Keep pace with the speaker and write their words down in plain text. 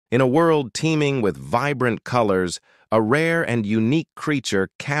In a world teeming with vibrant colors, a rare and unique creature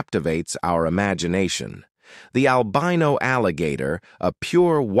captivates our imagination. The albino alligator, a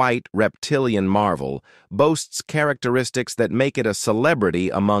pure white reptilian marvel, boasts characteristics that make it a celebrity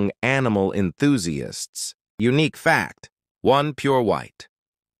among animal enthusiasts. Unique fact: 1. Pure white.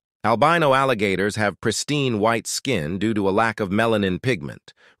 Albino alligators have pristine white skin due to a lack of melanin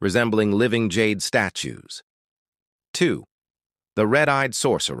pigment, resembling living jade statues. 2. The red-eyed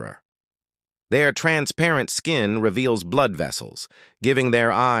sorcerer. Their transparent skin reveals blood vessels, giving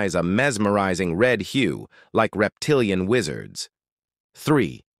their eyes a mesmerizing red hue, like reptilian wizards.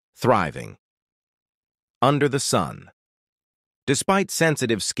 3. Thriving. Under the sun. Despite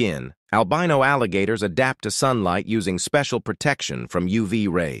sensitive skin, albino alligators adapt to sunlight using special protection from UV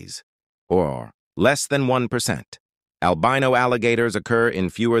rays. Or, less than 1%. Albino alligators occur in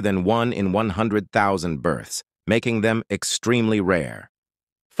fewer than 1 in 100,000 births, making them extremely rare.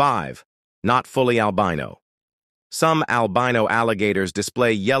 5. Not fully albino. Some albino alligators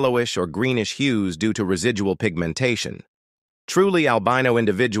display yellowish or greenish hues due to residual pigmentation. Truly albino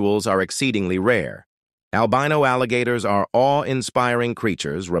individuals are exceedingly rare. Albino alligators are awe-inspiring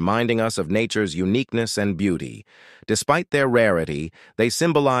creatures, reminding us of nature's uniqueness and beauty. Despite their rarity, they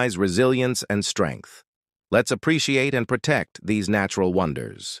symbolize resilience and strength. Let's appreciate and protect these natural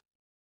wonders.